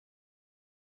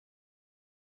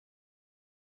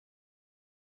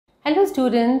Hello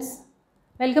students,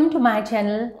 welcome to my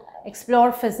channel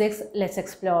Explore Physics, Let's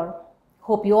Explore.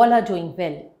 Hope you all are doing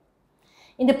well.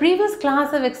 In the previous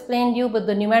class I've explained you about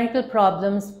the numerical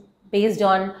problems based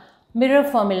on mirror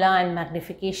formula and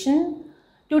magnification.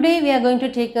 Today we are going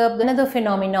to take up another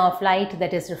phenomena of light,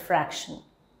 that is refraction.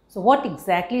 So what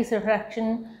exactly is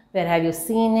refraction? Where have you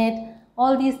seen it?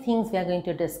 All these things we are going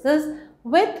to discuss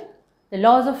with the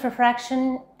laws of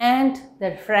refraction and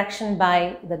the refraction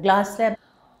by the glass slab.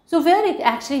 So where we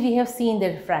have seen the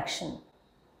refraction.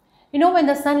 You know, when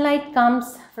the sunlight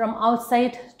comes from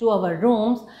outside to our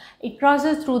rooms, it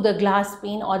crosses through the glass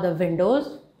pane or the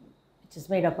windows, which is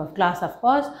made up of glass, of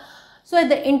course. So at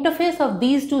the interface of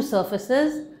these two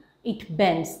surfaces, it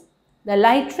bends. The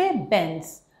light ray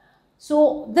bends.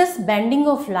 So this bending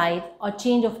of light or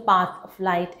change of path of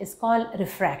light is called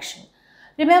refraction.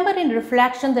 Remember, in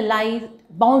refraction, the light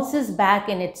bounces back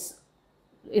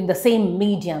in the same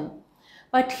medium.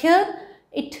 But here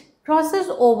it crosses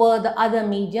over the other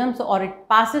medium, or it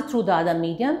passes through the other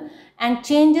medium and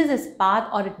changes its path,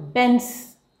 or it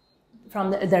bends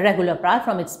from the regular path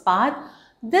from its path.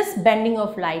 This bending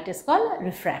of light is called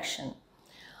refraction.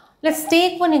 Let's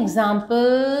take one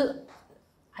example.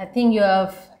 I think you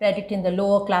have read it in the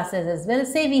lower classes as well.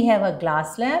 Say we have a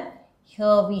glass slab.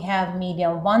 Here we have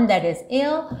medium 1, that is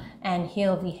air, and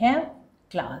here we have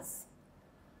glass.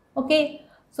 Okay,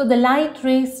 so the light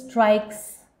ray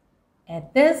strikes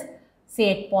at this,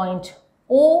 say at point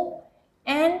O,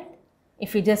 and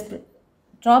if you just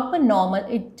drop a normal,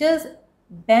 it just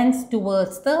bends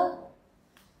towards the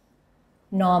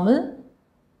normal,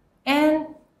 and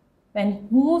when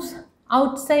it moves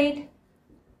outside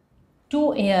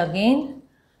to air again,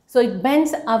 so it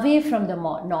bends away from the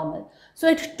normal. So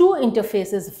at two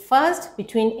interfaces, first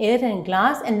between air and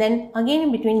glass, and then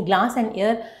again between glass and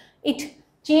air, it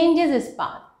changes its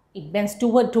path. It bends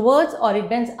towards, or it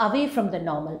bends away from the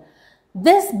normal.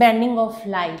 This bending of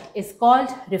light is called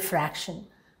refraction.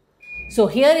 So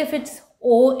here if it's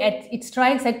O, it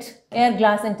strikes at air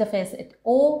glass interface at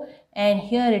O, and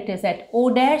here it is at O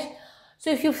dash.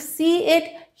 So if you see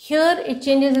it, here it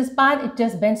changes its path, it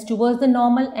just bends towards the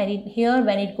normal, and here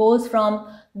when it goes from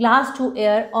glass to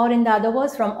air, or in the other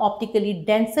words from optically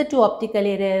denser to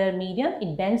optically rarer medium,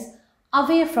 it bends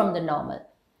away from the normal.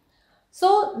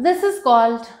 So this is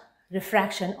called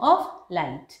refraction of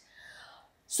light.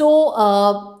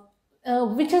 So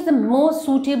which is the most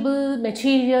suitable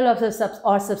material of the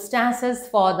substances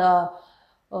for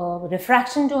the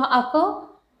refraction to occur?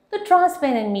 The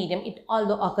transparent medium. It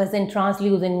although occurs in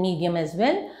translucent medium as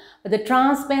well, but the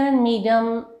transparent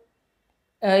medium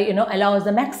allows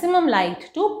the maximum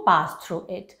light to pass through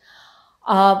it.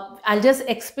 I'll just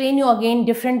explain you again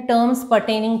different terms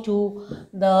pertaining to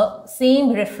the same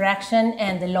refraction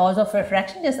and the laws of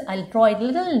refraction. Just I'll draw it a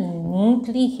little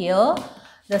neatly here.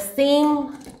 The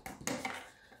same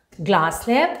glass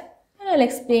slab, and I'll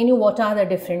explain you what are the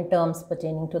different terms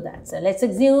pertaining to that. So let's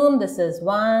assume this is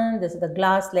one, this is the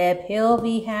glass slab here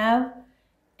we have,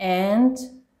 and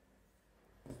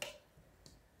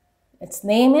let's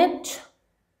name it.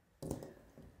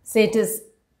 Say it is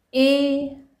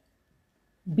A,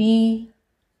 B,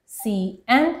 C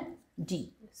and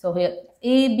D. So here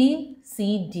A, B,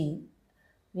 C, D.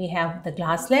 We have the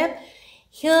glass slab.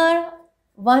 Here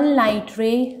one light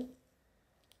ray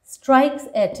strikes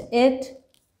at it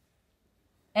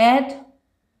at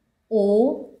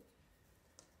O.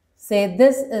 Say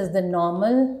this is the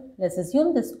normal. Let's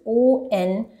assume this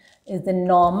ON is the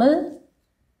normal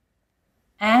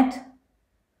at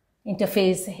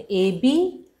interface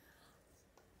AB.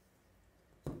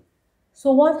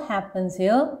 So what happens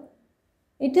here?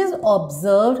 It is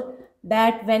observed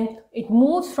that when it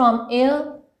moves from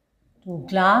air to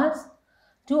glass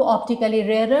to optically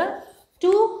rarer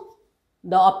to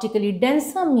the optically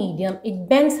denser medium, it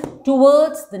bends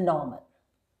towards the normal.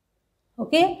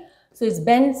 Okay, so it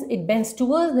bends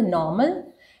towards the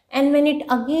normal, and when it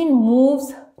again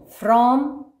moves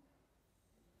from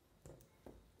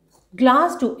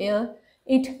glass to air,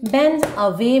 it bends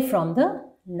away from the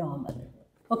normal.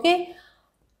 Okay,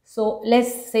 so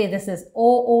let's say this is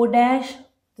O dash,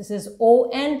 this is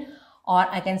ON, or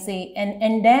I can say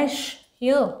N dash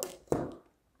here.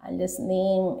 I'll just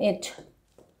name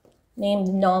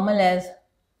normal as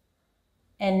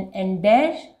N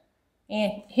dash,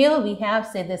 and here we have,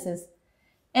 say this is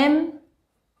M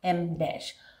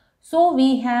dash. So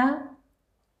we have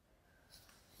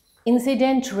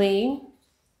incident ray,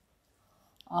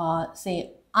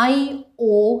 say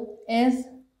IO is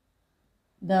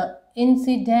the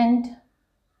incident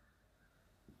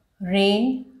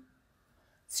ray,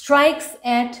 strikes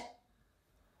at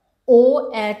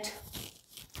O at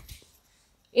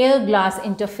air glass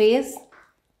interface,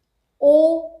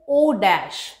 O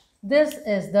dash. This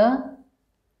is the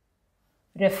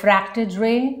refracted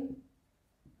ray,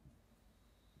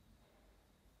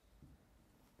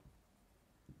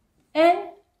 and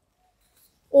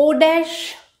O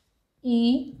dash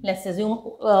E, let's assume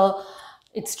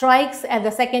it strikes at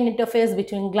the second interface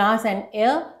between glass and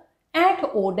air at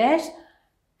O dash,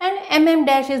 and mm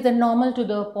dash is the normal to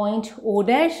the point O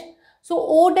dash. So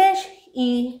O dash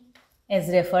E is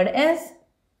referred as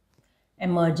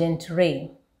emergent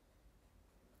ray.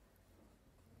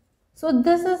 So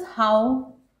this is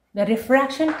how the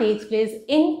refraction takes place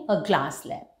in a glass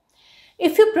slab.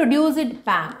 If you produce it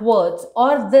backwards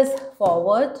or this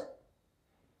forward,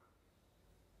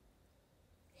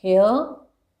 here,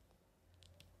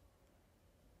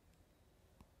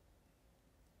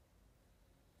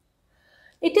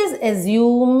 it is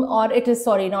assumed, or it is,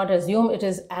 sorry, not assumed, it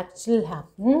is actually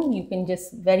happen. You can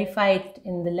just verify it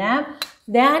in the lab,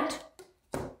 that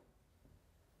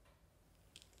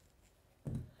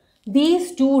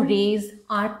these two rays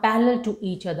are parallel to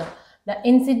each other. The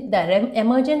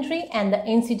emergent ray and the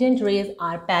incident rays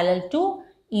are parallel to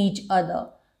each other.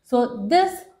 So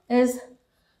this is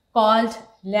called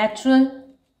lateral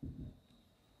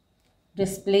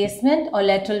displacement or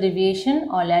lateral deviation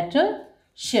or lateral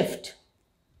shift.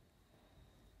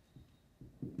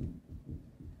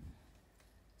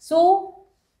 So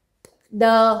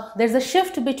there's a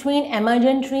shift between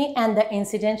emergent ray and the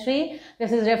incident ray.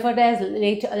 This is referred as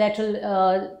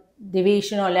lateral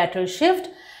deviation or lateral shift,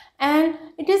 and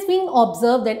it is being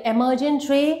observed that emergent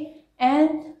ray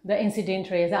and the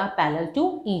incident rays are parallel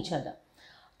to each other.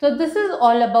 So this is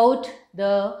all about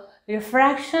the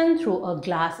refraction through a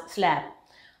glass slab.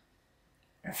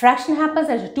 Refraction happens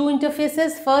at two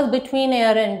interfaces, first between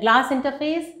air and glass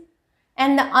interface,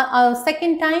 and the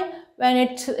second time when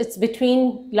it's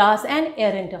between glass and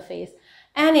air interface.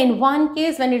 And in one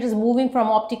case, when it is moving from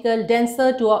optical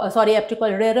denser to optical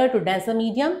rarer to denser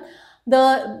medium,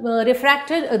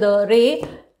 the ray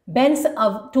bends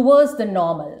up towards the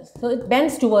normal. So it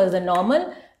bends towards the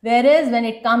normal, whereas when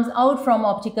it comes out from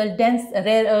optical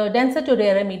denser to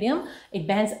rarer medium, it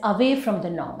bends away from the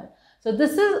normal. So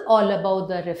this is all about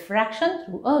the refraction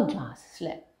through a glass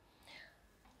slab.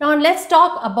 Now let's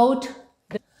talk about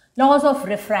the laws of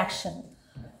refraction.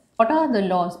 What are the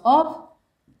laws of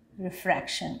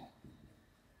refraction?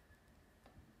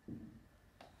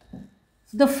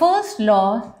 The first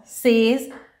law says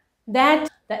that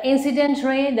the incident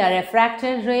ray, the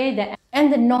refracted ray,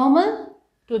 and the normal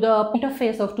to the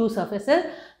interface of two surfaces,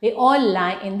 they all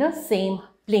lie in the same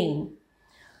plane.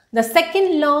 The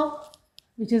second law,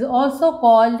 which is also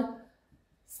called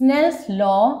Snell's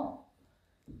law,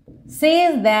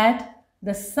 says that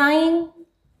the sine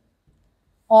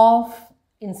of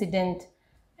incident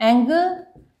angle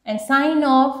and sine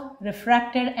of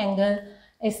refracted angle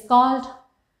is called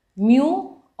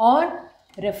mu or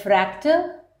refractive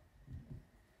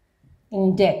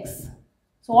index.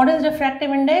 So what is refractive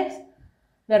index?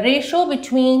 The ratio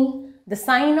between the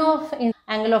sine of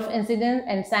angle of incidence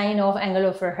and sine of angle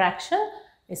of refraction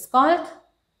is called,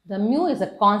 the mu is a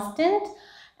constant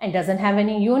and doesn't have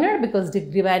any unit because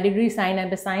degree by degree, sine and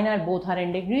cosine are both are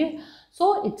in degree.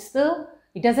 So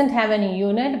it doesn't have any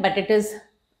unit, but it is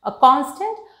a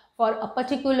constant for a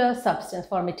particular substance.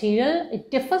 For material, it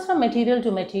differs from material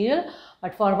to material,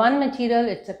 but for one material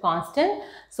it's a constant.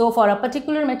 So for a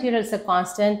particular material it's a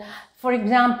constant. For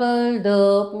example,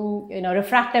 the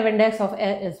refractive index of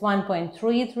air is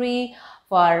 1.33.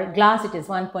 For glass it is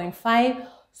 1.5.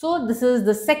 So this is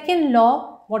the second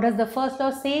law. What does the first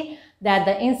law say? That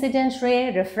the incident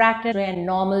ray, refracted ray and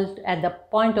normal at the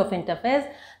point of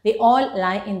interface, they all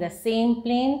lie in the same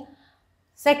plane.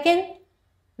 Second,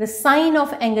 the sine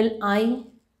of angle I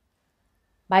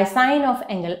by sine of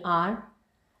angle R,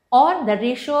 or the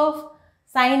ratio of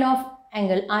sine of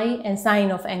angle I and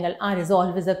sine of angle R is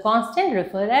always a constant,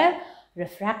 referred as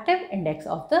refractive index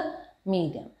of the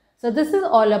medium. So this is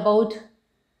all about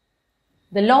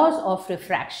the laws of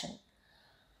refraction.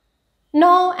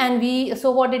 Now,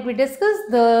 so what did we discuss?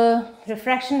 The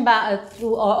refraction by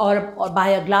through or by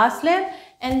a glass slab,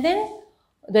 and then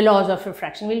the laws of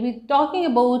refraction. We'll be talking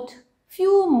about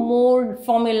few more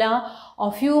formula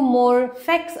or few more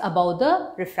facts about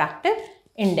the refractive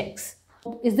index.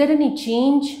 Is there any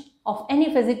change of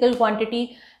any physical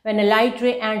quantity when a light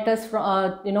ray enters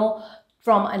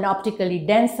from an optically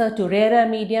denser to rarer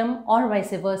medium, or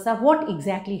vice versa? What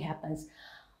exactly happens?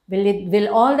 Will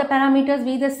all the parameters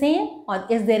be the same, or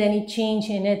is there any change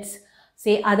in its,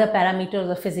 say, other parameters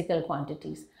or physical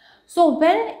quantities? So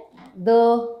when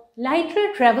the light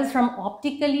ray travels from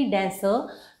optically denser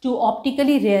to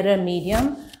optically rarer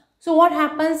medium. So what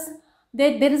happens?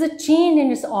 There is a change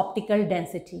in its optical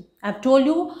density. I've told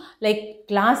you, like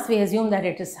glass, we assume that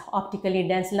it is optically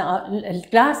dense.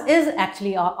 Glass is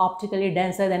actually optically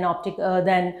denser than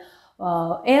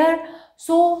air.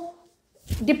 So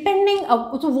depending,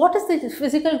 so what is the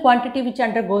physical quantity which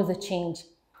undergoes a change?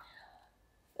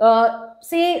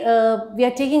 Say we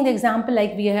are taking the example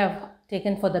like we have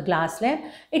taken for the glass lab.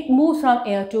 It moves from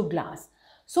air to glass.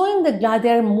 So in the glass,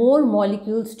 there are more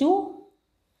molecules to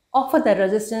offer the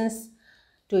resistance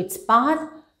to its path,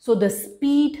 so the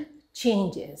speed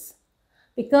changes,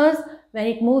 because when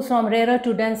it moves from rarer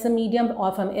to denser medium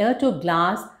or from air to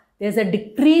glass, there's a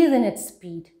decrease in its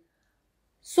speed.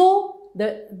 So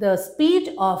the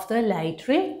speed of the light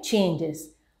ray changes.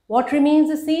 What remains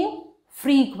the same?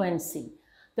 Frequency.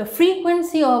 The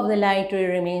frequency of the light ray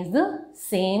remains the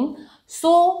same.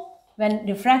 So when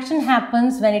refraction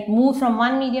happens, when it moves from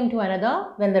one medium to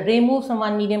another, when the ray moves from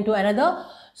one medium to another,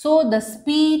 so the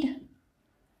speed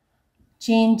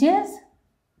changes,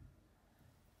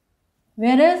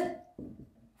 whereas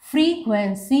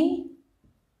frequency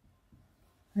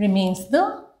remains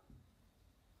the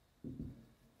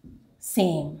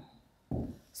same.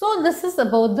 So this is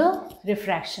about the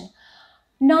refraction.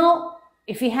 Now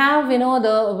if we have,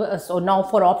 so now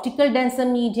for optical denser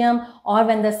medium, or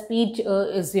when the speed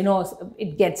is,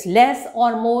 it gets less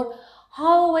or more,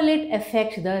 how will it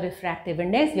affect the refractive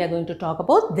index? We are going to talk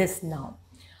about this now.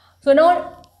 So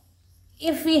now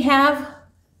if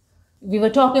we were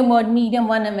talking about medium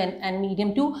 1 and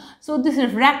medium 2. So this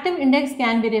refractive index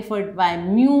can be referred by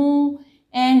mu,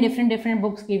 and different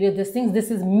books give you these things. This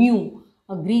is mu,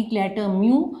 a Greek letter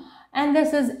mu, and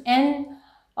this is n.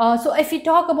 So if we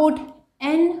talk about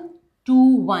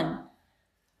n21,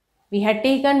 we had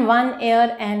taken 1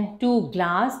 air and 2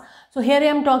 glass. So here I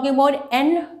am talking about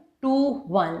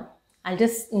n21. I'll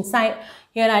just inside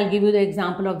here I'll give you the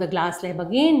example of the glass lab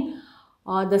again.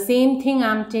 The same thing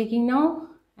I'm taking now,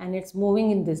 and it's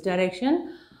moving in this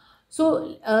direction.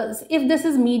 So if this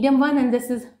is medium 1 and this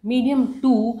is medium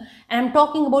 2, and I'm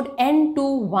talking about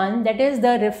n21, that is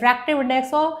the refractive index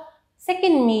of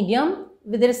second medium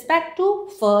with respect to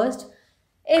first,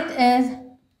 it is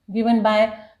given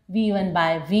by V1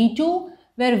 by V2,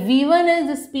 where V1 is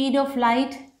the speed of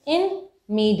light in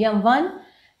medium 1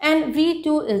 and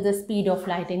V2 is the speed of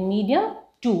light in medium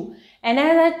 2. And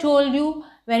as I told you,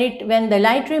 when the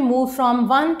light ray moves from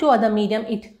one to other medium,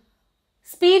 its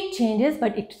speed changes,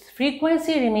 but its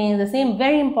frequency remains the same.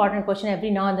 Very important question,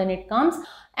 every now and then it comes.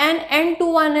 And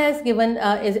n21 is given,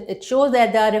 it shows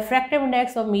that the refractive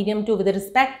index of medium 2 with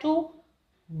respect to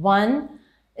 1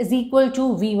 is equal to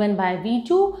V1 by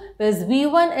V2, whereas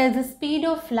V1 is the speed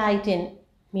of light in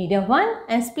medium 1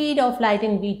 and speed of light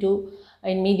in V2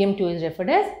 in medium 2 is referred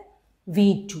as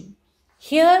V2.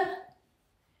 Here,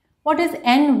 what is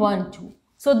n12?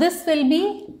 So this will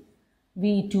be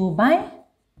V2 by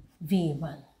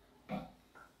V1.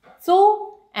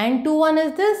 So n21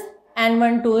 is this,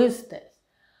 n12 is this.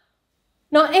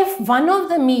 Now if one of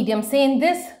the medium, say in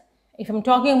this, if I'm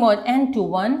talking about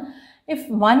n21, if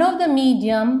one of the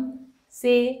medium,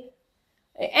 say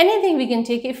anything we can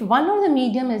take, if one of the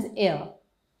medium is air,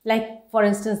 like for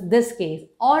instance this case,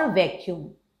 or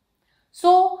vacuum,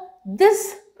 so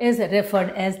this is referred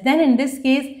as, then in this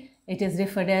case it is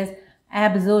referred as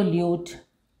absolute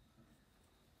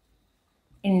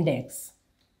index,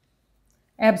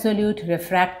 absolute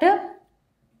refractive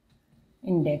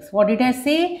index. What did I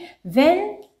say?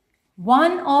 When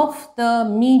one of the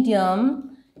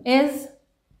medium is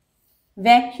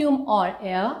vacuum or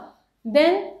air,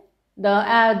 then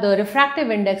the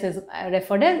refractive index is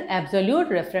referred as absolute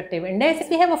refractive index.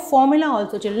 We have a formula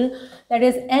also, children, that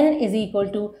is n is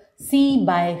equal to C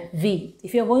by V.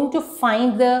 If you are going to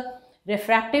find the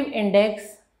refractive index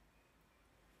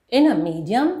in a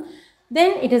medium,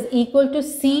 then it is equal to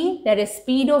C, that is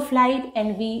speed of light,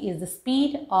 and V is the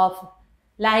speed of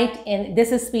light in,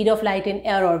 this is speed of light in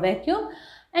air or vacuum,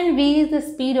 and V is the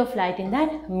speed of light in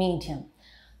that medium.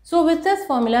 So with this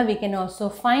formula we can also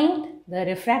find the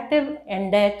refractive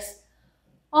index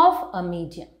of a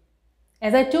medium.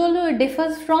 As I told you, it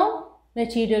differs from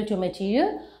material to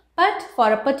material, but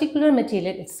for a particular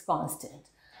material it's constant.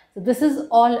 So this is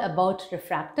all about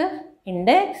refractive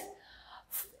index.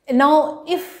 Now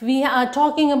if we are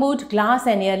talking about glass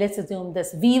and air, let's assume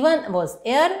this V1 was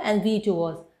air and V2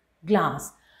 was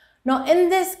glass. Now in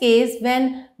this case,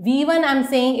 when V1 I'm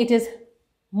saying it is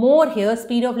more here,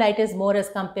 speed of light is more as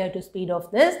compared to speed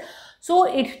of this, so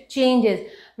it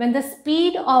changes. When the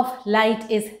speed of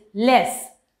light is less,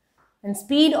 When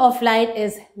speed of light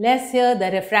is less here,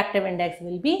 the refractive index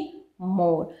will be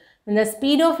more. When the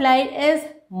speed of light is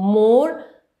more,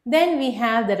 then we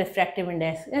have the refractive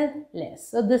index is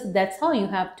less. So that's how you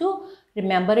have to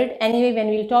remember it. Anyway, when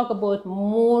we'll talk about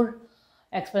more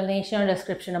explanation or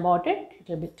description about it, it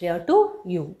will be clear to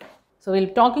you. So we'll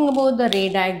be talking about the ray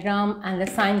diagram and the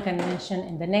sign convention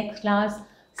in the next class.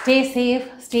 Stay safe,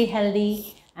 stay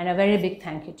healthy, and a very big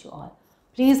thank you to all.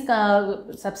 Please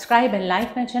subscribe and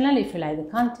like my channel if you like the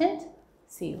content.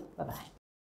 See you. Bye-bye.